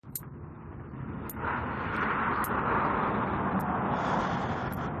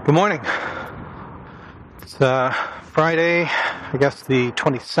Good morning. It's Friday, I guess the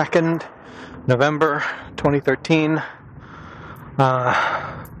 22nd, November 2013.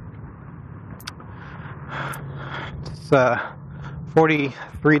 It's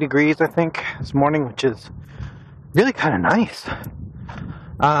 43 degrees, I think, this morning, which is really kind of nice.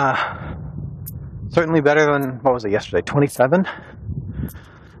 Certainly better than, what was it yesterday, 27?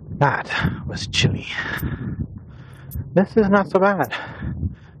 That was chilly. This is not so bad.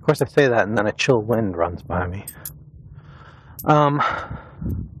 Of course I say that and then a chill wind runs by me.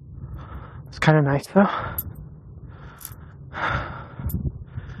 It's kind of nice though.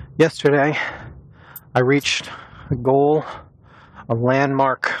 Yesterday I reached a goal, a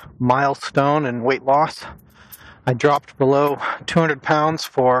landmark milestone in weight loss. I dropped below 200 pounds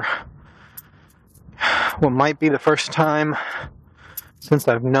for what might be the first time since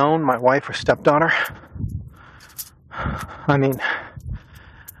I've known my wife or stepdaughter. I mean,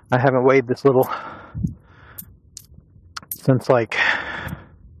 I haven't weighed this little since like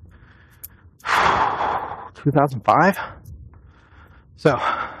 2005. So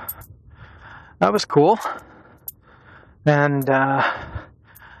that was cool. And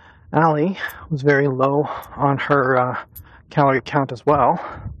Allie was very low on her calorie count as well.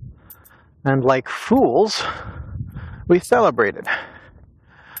 And like fools, we celebrated.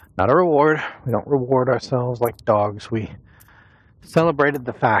 Not a reward. We don't reward ourselves like dogs. We celebrated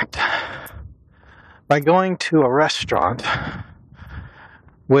the fact by going to a restaurant,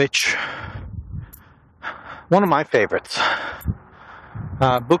 which, one of my favorites,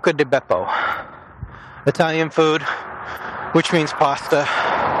 Buca di Beppo, Italian food, which means pasta,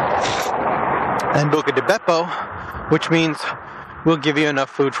 and Buca di Beppo, which means we'll give you enough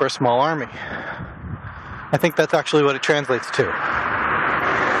food for a small army. I think that's actually what it translates to.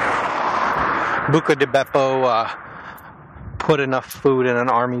 Buca di Beppo, put enough food in an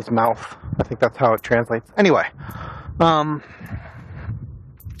army's mouth. I think that's how it translates. Anyway,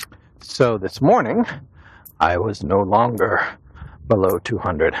 so this morning, I was no longer below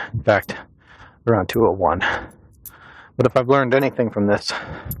 200. In fact, around 201. But if I've learned anything from this,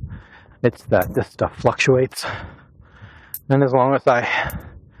 it's that this stuff fluctuates. And as long as I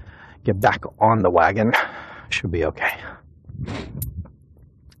get back on the wagon, I should be okay.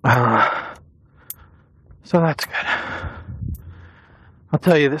 So that's good. I'll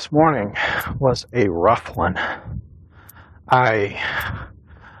tell you, this morning was a rough one. I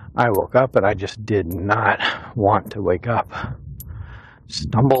woke up and I just did not want to wake up.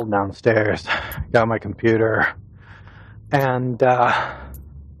 Stumbled downstairs, got my computer, and got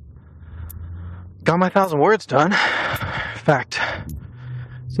my 1,000 words done. In fact, it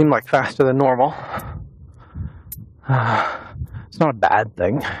seemed like faster than normal. It's not a bad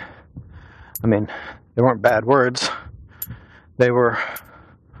thing. I mean, they weren't bad words. They were,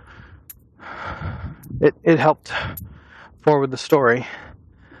 it helped forward the story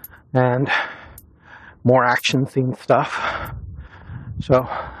and more action scene stuff. So,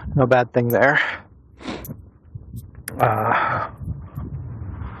 no bad thing there.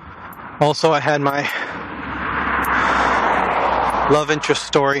 Also, I had my love interest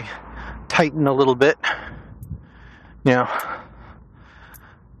story tighten a little bit. You know,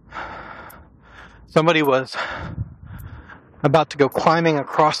 somebody was about to go climbing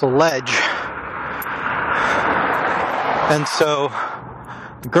across a ledge, and so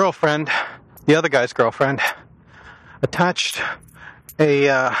the girlfriend, the other guy's girlfriend, attached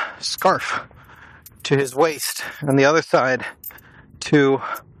a scarf to his waist and the other side to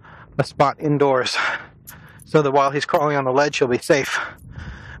a spot indoors, so that while he's crawling on the ledge, he'll be safe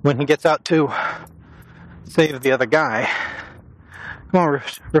when he gets out to save the other guy. Come on,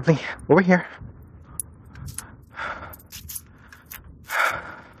 Ripley, over here.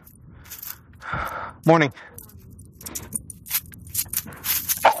 Morning.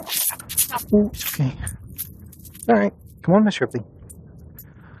 Okay. All right. Come on, Miss Ripley.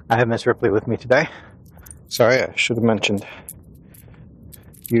 I have Miss Ripley with me today. Sorry, I should have mentioned.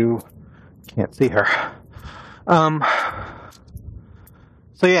 You can't see her. So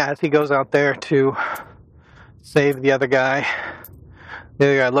yeah, as he goes out there to save the other guy, the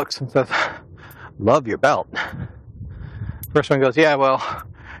other guy looks and says, "Love your belt." First one goes, "Yeah, well,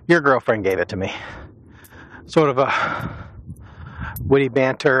 your girlfriend gave it to me." Sort of a witty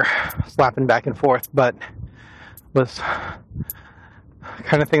banter, slapping back and forth, but was the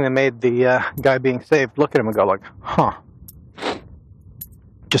kind of thing that made the guy being saved look at him and go like, huh.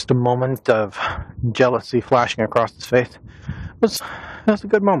 Just a moment of jealousy flashing across his face. It was a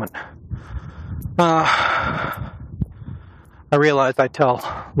good moment. I realized I tell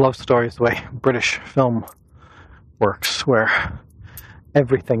love stories the way British film works, where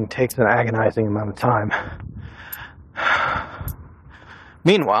everything takes an agonizing amount of time.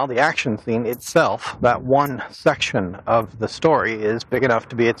 Meanwhile, the action scene itself, that one section of the story, is big enough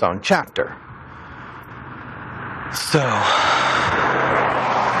to be its own chapter. So,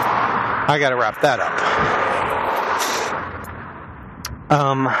 I gotta wrap that up.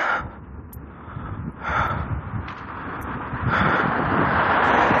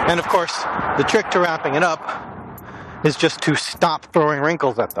 And of course, the trick to wrapping it up is just to stop throwing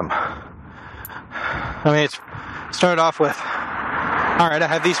wrinkles at them. I mean, it started off with, alright, I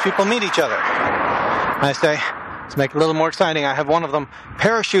have these people meet each other. And I say, let's make it a little more exciting. I have one of them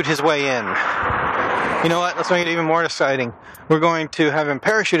parachute his way in. You know what? Let's make it even more exciting. We're going to have him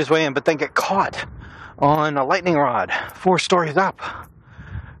parachute his way in, but then get caught on a lightning rod 4 stories up.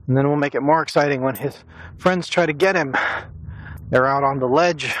 And then we'll make it more exciting when his friends try to get him. They're out on the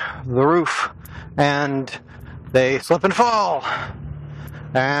ledge of the roof, and they slip and fall.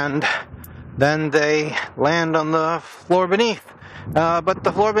 And then they land on the floor beneath. But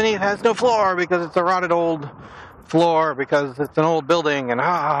the floor beneath has no floor because it's a rotted old floor, because it's an old building, and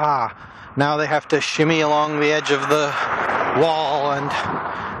now they have to shimmy along the edge of the wall,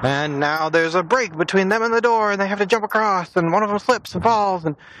 and now there's a break between them and the door, and they have to jump across, and one of them slips and falls,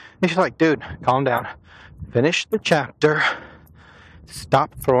 and she's like, dude, calm down. Finish the chapter.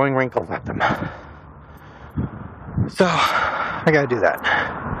 Stop throwing wrinkles at them. So, I gotta do that.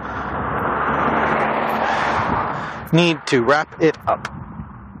 Need to wrap it up.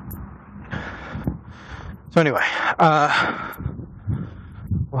 So anyway,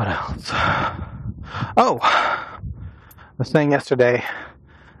 what else? Oh, I was saying yesterday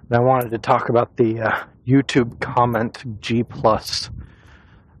that I wanted to talk about the YouTube comment G+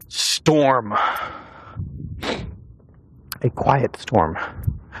 storm. A quiet storm,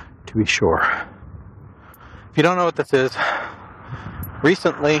 to be sure. If you don't know what this is,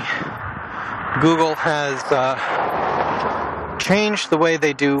 recently Google has changed the way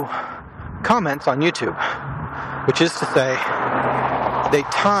they do comments on YouTube, which is to say, they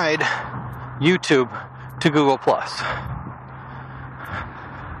tied YouTube to Google+.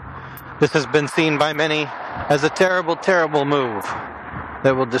 This has been seen by many as a terrible, terrible move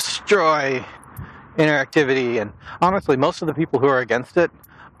that will destroy interactivity, and honestly, most of the people who are against it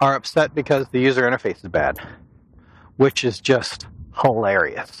are upset because the user interface is bad, which is just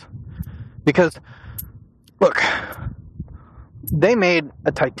hilarious. Because, look, they made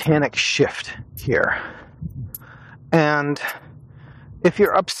a titanic shift here, and if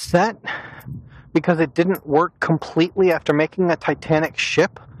you're upset because it didn't work completely after making a titanic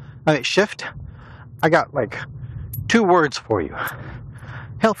shift, I got like 2 words for you.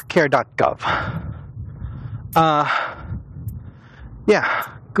 Healthcare.gov. Yeah,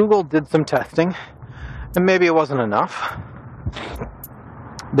 Google did some testing, and maybe it wasn't enough.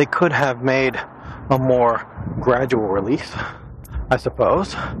 They could have made a more gradual release, I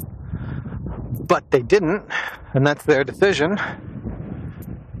suppose. But they didn't, and that's their decision.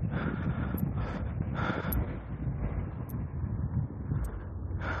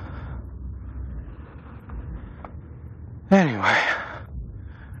 Anyway,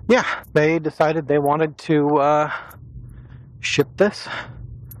 yeah, they decided they wanted to ship this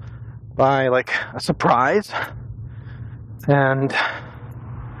by like a surprise, and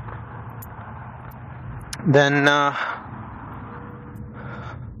then and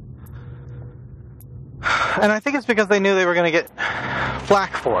I think it's because they knew they were going to get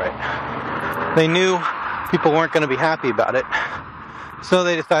flack for it. They knew people weren't going to be happy about it, so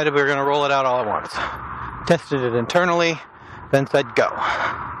they decided we were going to roll it out all at once. Tested it internally, then said go.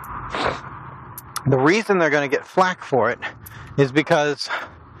 The reason they're going to get flack for it is because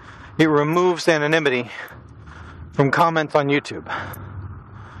it removes anonymity from comments on YouTube.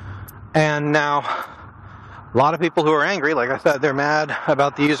 And now, a lot of people who are angry, like I said, they're mad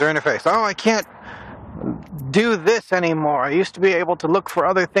about the user interface. Oh, I can't do this anymore. I used to be able to look for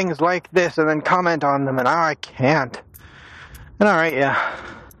other things like this and then comment on them, and now I can't. And alright, yeah,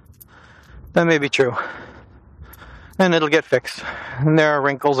 that may be true. And it'll get fixed. And there are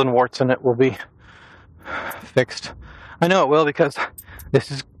wrinkles and warts, and it will be fixed. I know it will because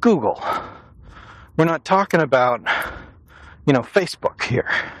this is Google. We're not talking about, Facebook here.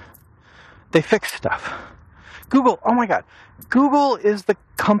 They fix stuff. Google, oh my God. Google is the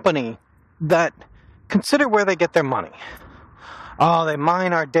company that, consider where they get their money. Oh, they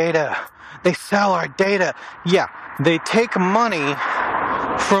mine our data. They sell our data. Yeah, they take money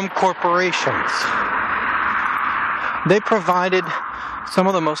from corporations. They provided some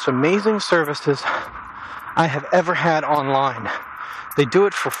of the most amazing services I have ever had online. They do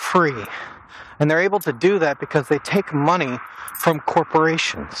it for free. And they're able to do that because they take money from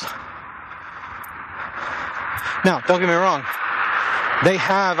corporations. Now, don't get me wrong. They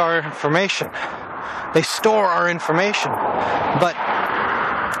have our information. They store our information. But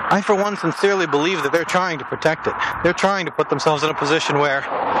I, for one, sincerely believe that they're trying to protect it. They're trying to put themselves in a position where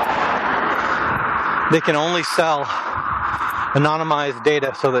they can only sell anonymized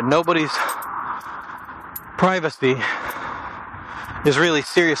data so that nobody's privacy is really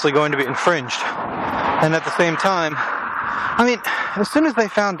seriously going to be infringed. And at the same time, I mean, as soon as they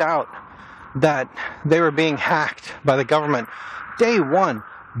found out that they were being hacked by the government, day one,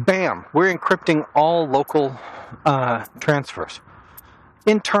 bam, we're encrypting all local transfers.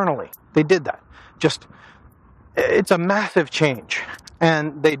 Internally, they did that. Just, it's a massive change.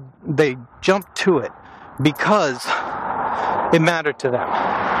 And they jumped to it because it mattered to them.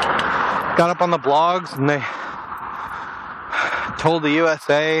 Got up on the blogs and they told the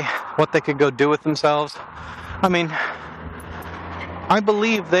USA what they could go do with themselves. I mean, I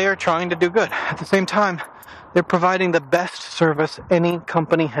believe they are trying to do good. At the same time, they're providing the best service any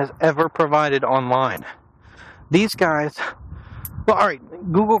company has ever provided online. These guys, well, alright,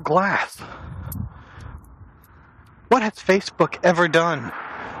 Google Glass. What has Facebook ever done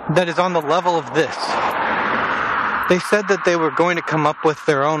that is on the level of this? They said that they were going to come up with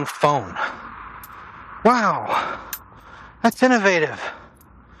their own phone. Wow, that's innovative.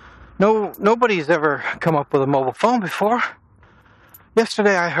 Nobody's ever come up with a mobile phone before.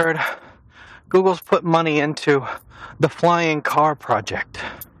 Yesterday I heard Google's put money into the flying car project.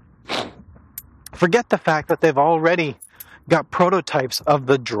 Forget the fact that they've already got prototypes of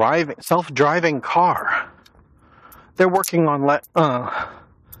the self-driving car. They're working on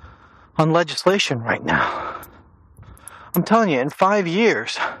legislation right now. I'm telling you, in 5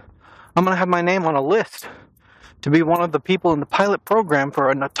 years, I'm going to have my name on a list to be one of the people in the pilot program for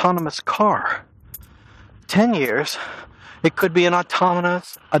an autonomous car. 10 years, it could be an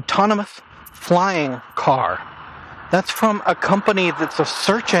autonomous flying car. That's from a company that's a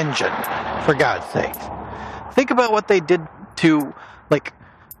search engine, for God's sake. Think about what they did to, like,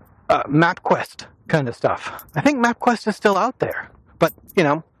 MapQuest kind of stuff. I think MapQuest is still out there. But, you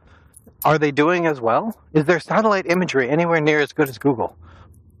know, are they doing as well? Is their satellite imagery anywhere near as good as Google?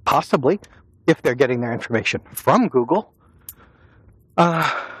 Possibly, if they're getting their information from Google.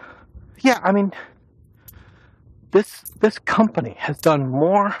 Yeah, I mean, this company has done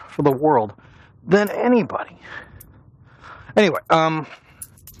more for the world than anybody. Anyway,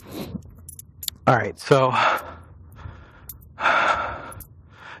 alright, so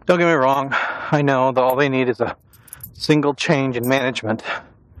don't get me wrong, I know that all they need is a single change in management,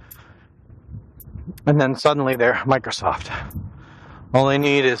 and then suddenly they're Microsoft. All they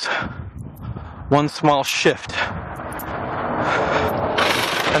need is one small shift,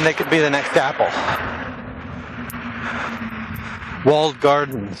 and they could be the next Apple. Walled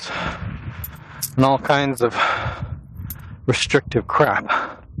gardens and all kinds of restrictive crap.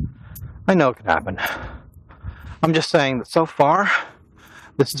 I know it can happen. I'm just saying that so far,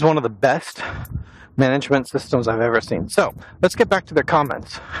 this is one of the best management systems I've ever seen. So, let's get back to their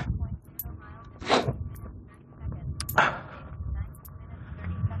comments.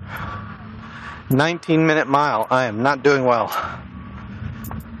 "19-minute mile. I am not doing well."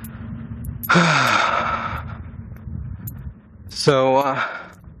 So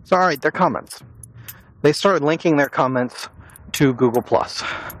alright, their comments. They started linking their comments to Google+.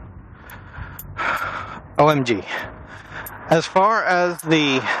 OMG. As far as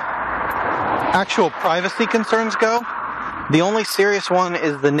the actual privacy concerns go, the only serious one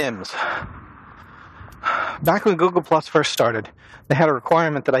is the NIMS. Back when Google Plus first started, they had a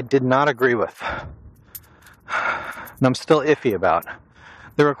requirement that I did not agree with, and I'm still iffy about.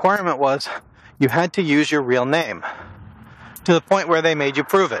 The requirement was you had to use your real name, to the point where they made you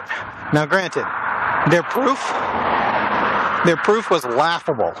prove it. Now granted, their proof was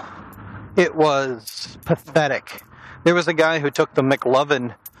laughable. It was pathetic. There was a guy who took the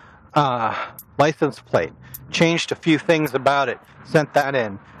McLovin license plate, changed a few things about it, sent that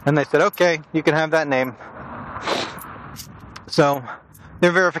in, and they said, okay, you can have that name. So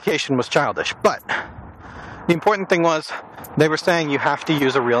their verification was childish, but the important thing was they were saying you have to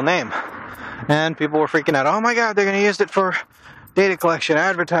use a real name. And people were freaking out, oh my God, they're going to use it for data collection,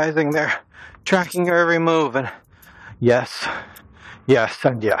 advertising, they're tracking your every move. And yes,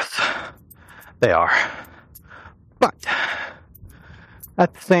 and yes, they are. But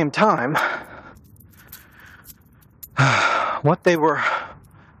at the same time, what they were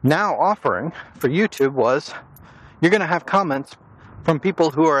now offering for YouTube was you're going to have comments from people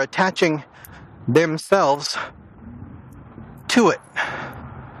who are attaching themselves to it.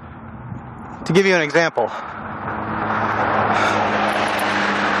 To give you an example,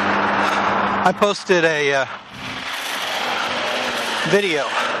 I posted a video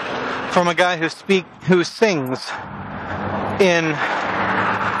from a guy who sings in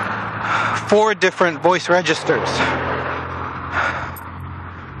 4 different voice registers.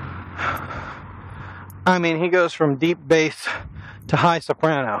 I mean, he goes from deep bass to high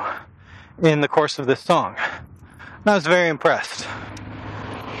soprano in the course of this song. And I was very impressed.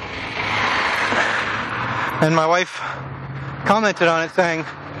 And my wife commented on it saying,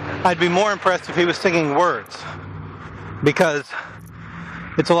 I'd be more impressed if he was singing words, because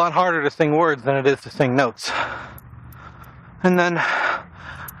it's a lot harder to sing words than it is to sing notes. And then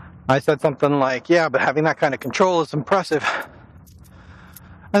I said something like, yeah, but having that kind of control is impressive.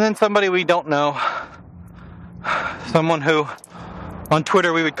 And then somebody we don't know, someone who on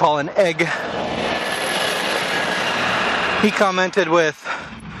Twitter we would call an egg, he commented with,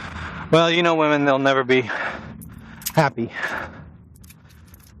 well, you know women, they'll never be happy.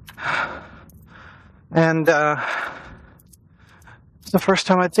 And it's the first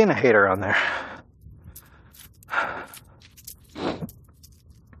time I'd seen a hater on there.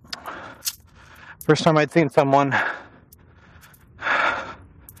 First time I'd seen someone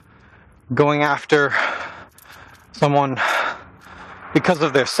going after someone because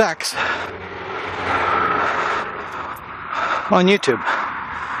of their sex on YouTube.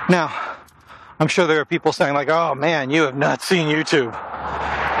 Now, I'm sure there are people saying like, oh man, you have not seen YouTube.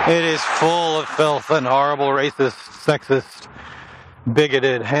 It is full of filth and horrible, racist, sexist,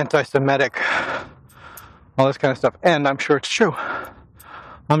 bigoted, anti-Semitic, all this kind of stuff. And I'm sure it's true.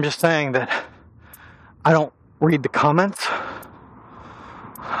 I'm just saying that I don't read the comments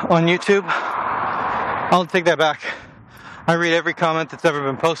on YouTube. I'll take that back. I read every comment that's ever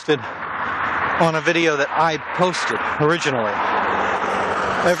been posted on a video that I posted originally.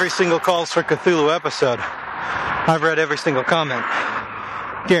 Every single Calls for Cthulhu episode, I've read every single comment.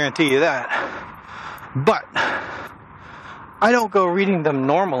 Guarantee you that. But I don't go reading them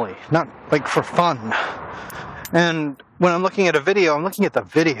normally, not like for fun. And when I'm looking at a video, I'm looking at the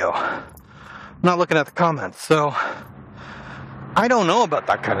video. I'm not looking at the comments. So I don't know about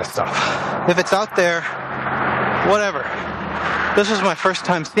that kind of stuff. If it's out there, whatever. This was my first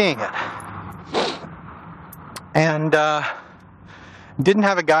time seeing it. And didn't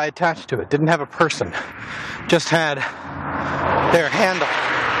have a guy attached to it, didn't have a person. Just had their handle.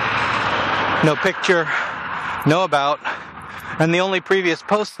 No picture, no about. And the only previous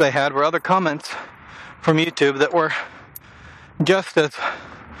posts they had were other comments from YouTube that were just as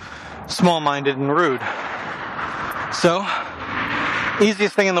small-minded and rude. So,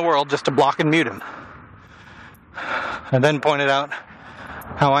 easiest thing in the world, just to block and mute him. And then pointed out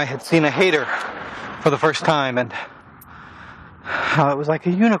how I had seen a hater for the first time and how it was like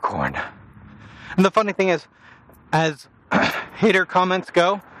a unicorn. And the funny thing is, as hater comments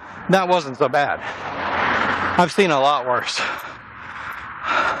go, that wasn't so bad. I've seen a lot worse.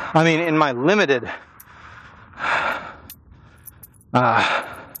 I mean, in my limited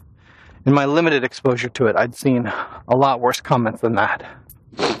exposure to it, I'd seen a lot worse comments than that.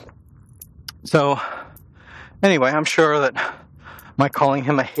 So, anyway, I'm sure that my calling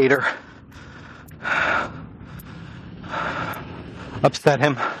him a hater upset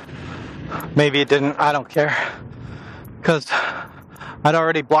him. Maybe it didn't, I don't care. Because I'd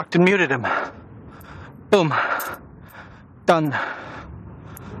already blocked and muted him. Boom. Done.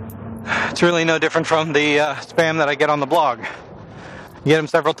 It's really no different from the spam that I get on the blog. You get them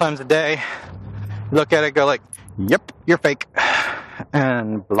several times a day. You look at it, go like, yep, you're fake.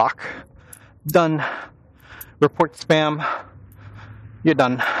 And block. Done. Report spam. You're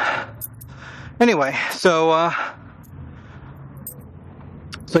done. Anyway, so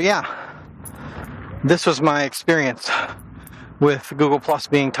yeah. This was my experience with Google Plus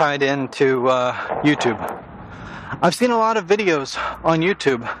being tied into YouTube. I've seen a lot of videos on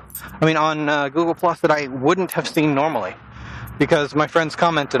YouTube, on Google Plus that I wouldn't have seen normally because my friends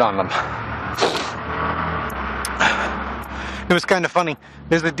commented on them. It was kind of funny.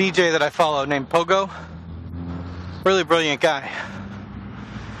 There's a DJ that I follow named Pogo. Really brilliant guy.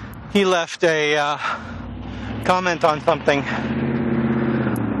 He left a comment on something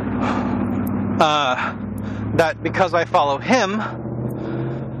that, because I follow him,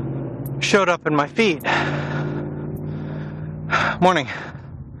 showed up in my feed. Morning.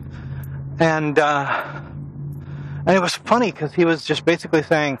 And it was funny because he was just basically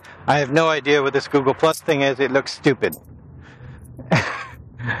saying, I have no idea what this Google Plus thing is, it looks stupid.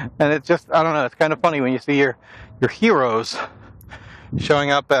 And it's just, I don't know, it's kind of funny when you see your heroes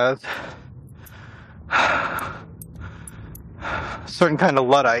showing up as certain kind of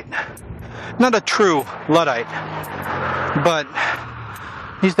Luddite. Not a true Luddite, but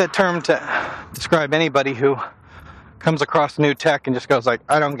use that term to describe anybody who comes across new tech and just goes like,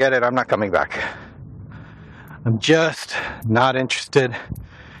 I don't get it, I'm not coming back. I'm just not interested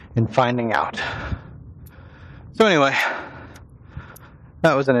in finding out. So anyway,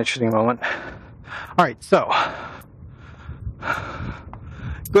 that was an interesting moment. Alright, so,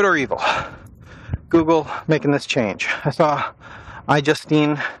 good or evil? Google making this change. I saw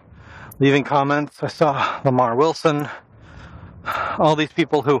iJustine leaving comments. I saw Lamar Wilson. All these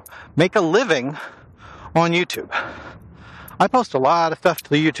people who make a living on YouTube. I post a lot of stuff to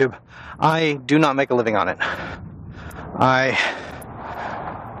the YouTube. I do not make a living on it. I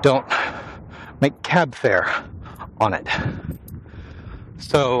don't make cab fare on it.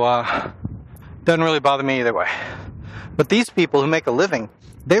 So, doesn't really bother me either way. But these people who make a living,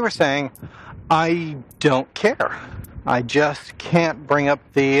 they were saying, I don't care. I just can't bring up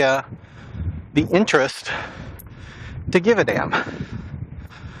the interest to give a damn.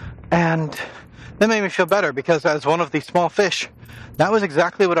 And that made me feel better, because as one of these small fish, that was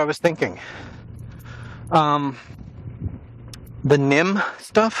exactly what I was thinking. The NIM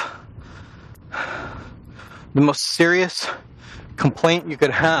stuff, the most serious complaint you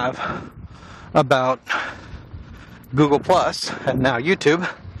could have about Google Plus and now YouTube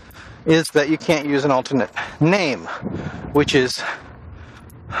is that you can't use an alternate name, which is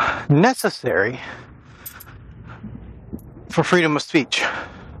necessary for freedom of speech.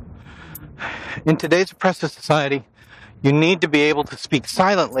 In today's oppressive society, you need to be able to speak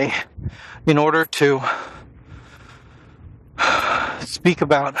silently in order to speak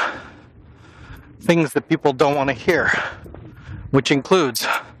about things that people don't want to hear, which includes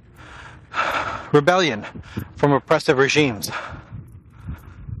rebellion from oppressive regimes,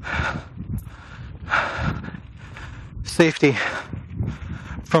 safety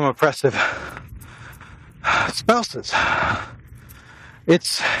from oppressive spouses.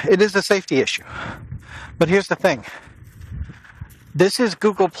 It is a safety issue. But here's the thing. This is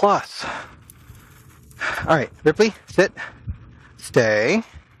Google Plus. Alright, Ripley, sit. Stay.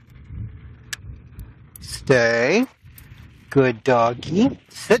 Stay. Good doggy.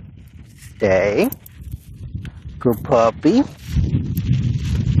 Sit. Stay. Good puppy.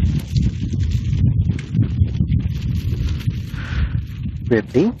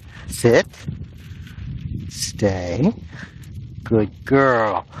 Ripley, sit. Stay. Good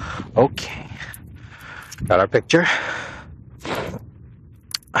girl. Okay. Got our picture.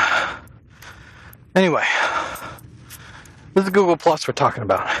 Anyway, this is Google Plus we're talking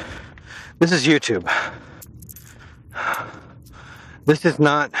about. This is YouTube. This is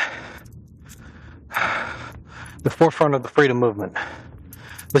not the forefront of the freedom movement.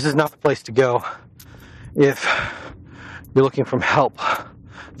 This is not the place to go if you're looking for help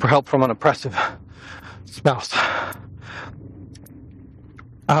from an oppressive spouse.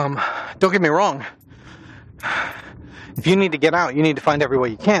 Don't get me wrong. If you need to get out, you need to find every way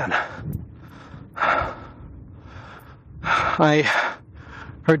you can. I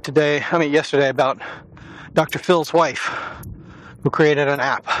heard yesterday about Dr. Phil's wife, who created an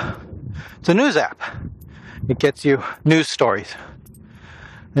app. It's a news app. It gets you news stories.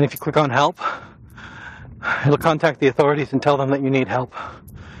 And if you click on help, it'll contact the authorities and tell them that you need help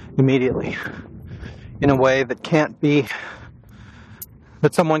immediately, in a way that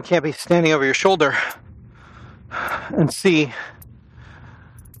someone can't be standing over your shoulder and see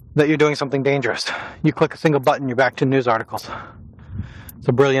that you're doing something dangerous. You click a single button, you're back to news articles. It's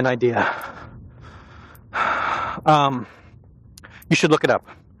a brilliant idea. You should look it up.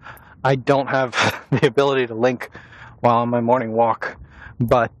 I don't have the ability to link while on my morning walk,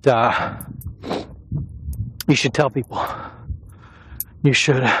 but you should tell people. You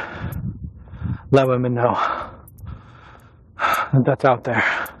should let women know that that's out there.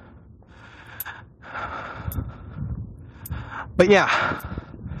 But yeah,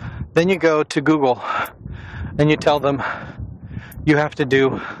 then you go to Google and you tell them you have to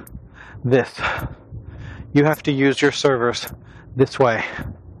do this. You have to use your servers this way.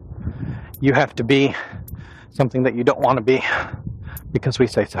 You have to be something that you don't want to be because we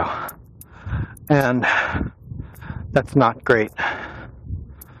say so. And that's not great.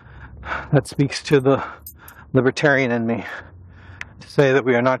 That speaks to the libertarian in me to say that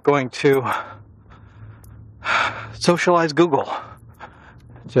we are not going to socialize Google,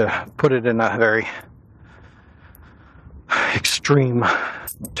 to put it in a very extreme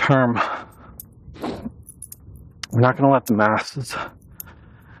term. We're not going to let the masses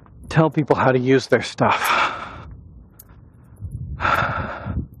tell people how to use their stuff.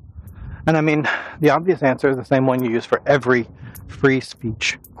 And And I mean, the obvious answer is the same one you use for every free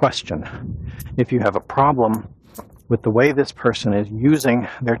speech question. If you have a problem with the way this person is using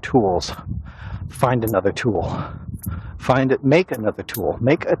their tools, find another tool. Make another tool.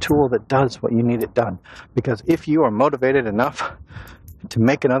 Make a tool that does what you need it done. Because if you are motivated enough to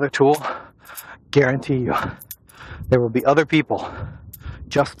make another tool, guarantee you, there will be other people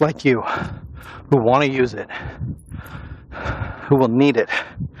just like you who want to use it, who will need it,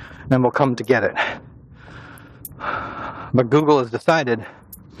 and will come to get it. But Google has decided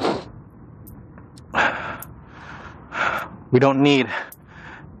we don't need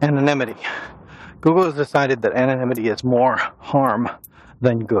anonymity. Google has decided that anonymity is more harm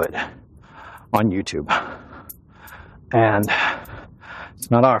than good on YouTube. And it's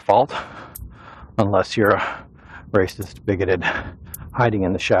not our fault, unless you're a racist, bigoted, hiding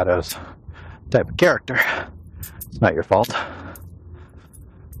in the shadows type of character. It's not your fault.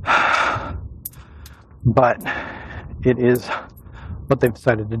 But it is what they've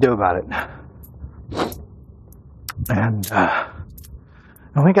decided to do about it. And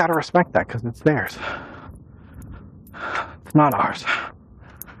we gotta respect that because it's theirs. It's not ours.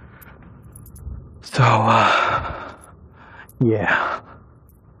 So, yeah.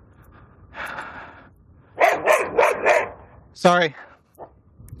 Sorry.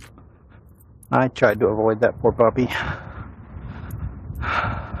 I tried to avoid that poor puppy.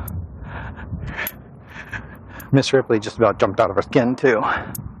 Miss Ripley just about jumped out of her skin, too.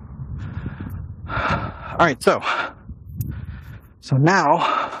 Alright, so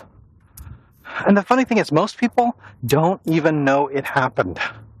now, and the funny thing is, most people don't even know it happened.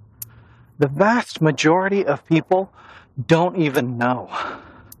 The vast majority of people don't even know.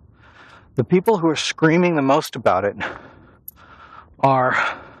 The people who are screaming the most about it are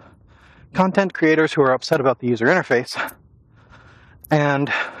content creators who are upset about the user interface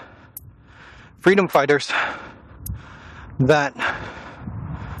and freedom fighters that,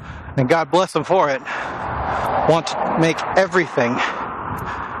 and God bless them for it, want to make everything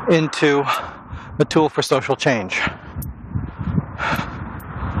into a tool for social change.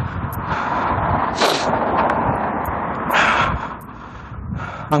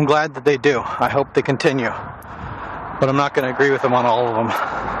 I'm glad that they do. I hope they continue. But I'm not going to agree with them on all of them.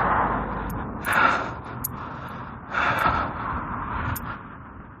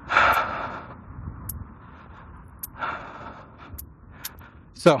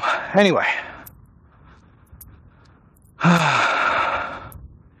 So, anyway.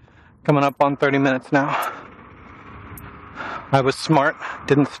 Coming up on 30 minutes now. I was smart.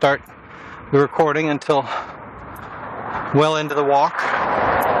 Didn't start the recording until well into the walk.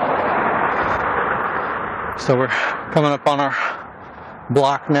 So we're coming up on our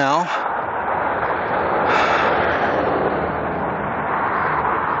block now.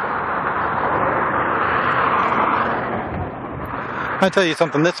 I tell you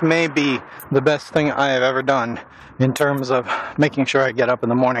something, this may be the best thing I have ever done in terms of making sure I get up in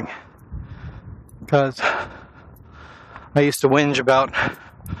the morning. Because I used to whinge about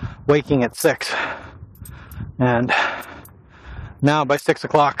waking at 6. And now by 6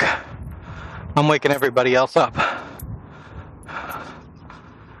 o'clock, I'm waking everybody else up.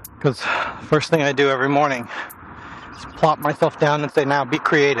 Because first thing I do every morning is plop myself down and say, now be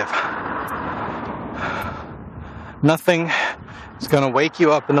creative. Nothing is going to wake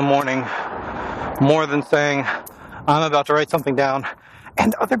you up in the morning more than saying, I'm about to write something down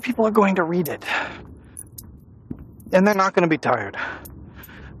and other people are going to read it. And they're not going to be tired.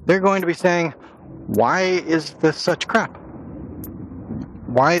 They're going to be saying, why is this such crap?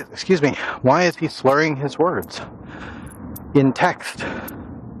 Why is he slurring his words in text?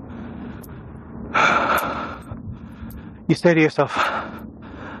 You say to yourself,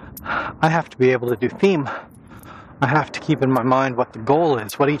 I have to be able to do theme. I have to keep in my mind what the goal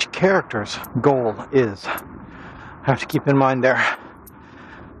is, what each character's goal is. I have to keep in mind their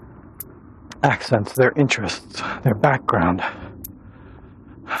accents, their interests, their background.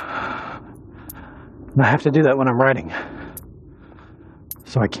 And I have to do that when I'm writing.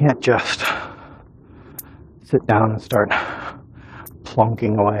 So I can't just sit down and start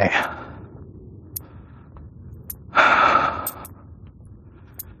plonking away.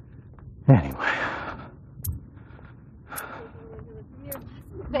 Anyway.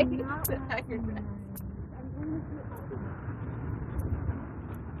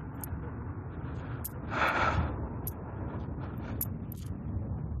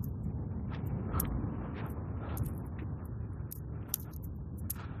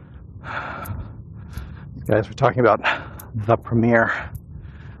 These guys were talking about the premiere.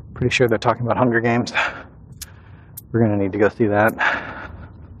 Pretty sure they're talking about Hunger Games. We're going to need to go see that.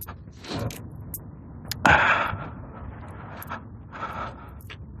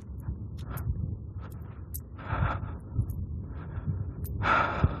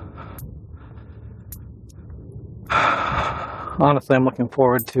 honestly, I'm looking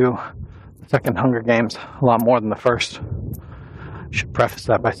forward to the second Hunger Games a lot more than the first. I should preface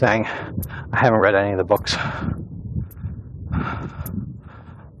that by saying I haven't read any of the books.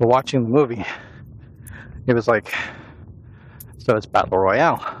 But watching the movie, it was like, so it's Battle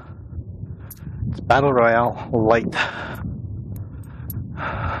Royale. It's Battle Royale light.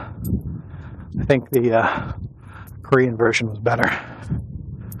 I think the Korean version was better.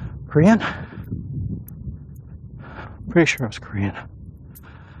 Korean? Pretty sure it was Korean.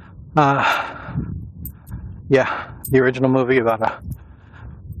 Yeah, the original movie about a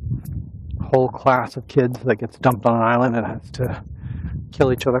whole class of kids that gets dumped on an island and has to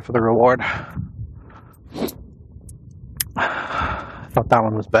kill each other for the reward. I thought that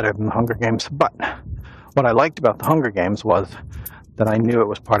one was better than the Hunger Games, but what I liked about the Hunger Games was that I knew it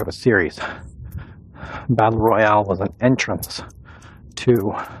was part of a series. Battle Royale was an entrance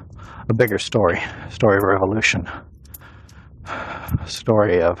to a bigger story of revolution,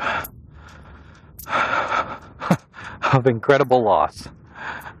 story of incredible loss,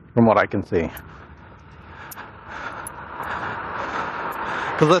 from what I can see.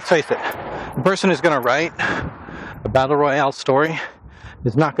 Because let's face it, the person who's going to write a Battle Royale story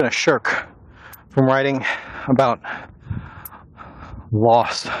is not going to shirk from writing about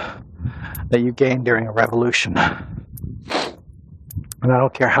loss that you gain during a revolution. And I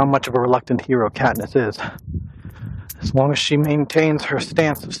don't care how much of a reluctant hero Katniss is. As long as she maintains her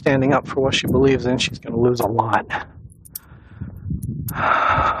stance of standing up for what she believes in, she's going to lose a lot.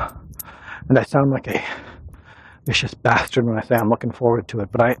 And I sound like a vicious bastard when I say I'm looking forward to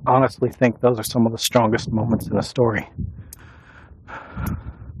it, but I honestly think those are some of the strongest moments in a story. A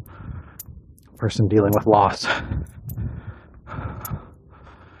person dealing with loss. A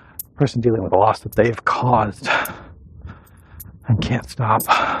person dealing with a loss that they've caused and can't stop.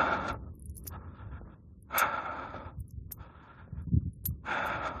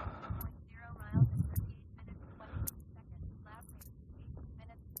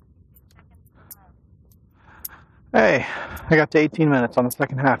 Hey, I got to 18 minutes on the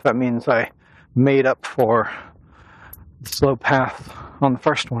second half. That means I made up for the slow path on the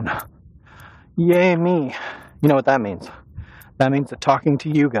first one. Yay me. You know what that means? That means that talking to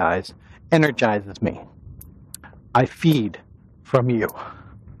you guys energizes me. I feed from you,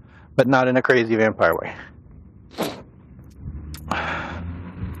 but not in a crazy vampire way.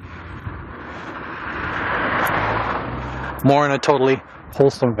 More in a totally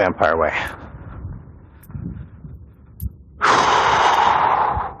wholesome vampire way.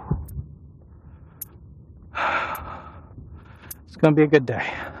 It's going to be a good day.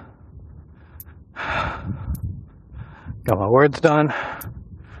 Got my words done.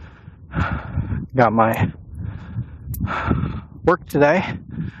 Got my work today.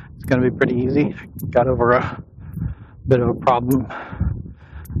 It's going to be pretty easy. Got over a bit of a problem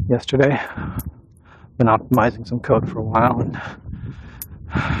yesterday. Been optimizing some code for a while and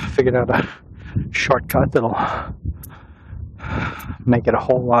figured out a shortcut that'll make it a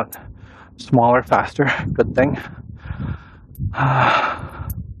whole lot smaller, faster. Good thing.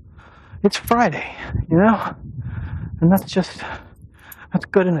 It's Friday, you know? And that's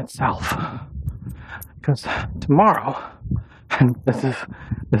good in itself. Because tomorrow, and this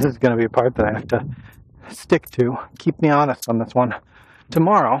is going to be a part that I have to stick to, keep me honest on this one.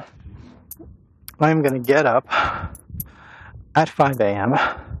 Tomorrow, I'm going to get up at 5 a.m.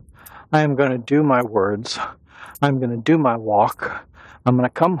 I am going to do my words. I'm going to do my walk. I'm going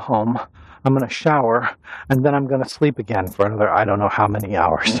to come home. I'm going to shower. And then I'm going to sleep again for another I don't know how many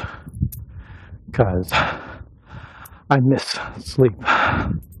hours. Because I miss sleep.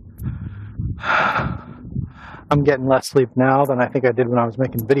 I'm getting less sleep now than I think I did when I was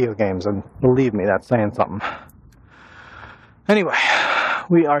making video games. And believe me, that's saying something. Anyway,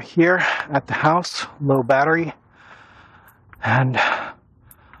 we are here at the house, low battery. And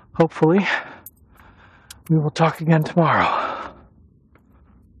hopefully we will talk again tomorrow.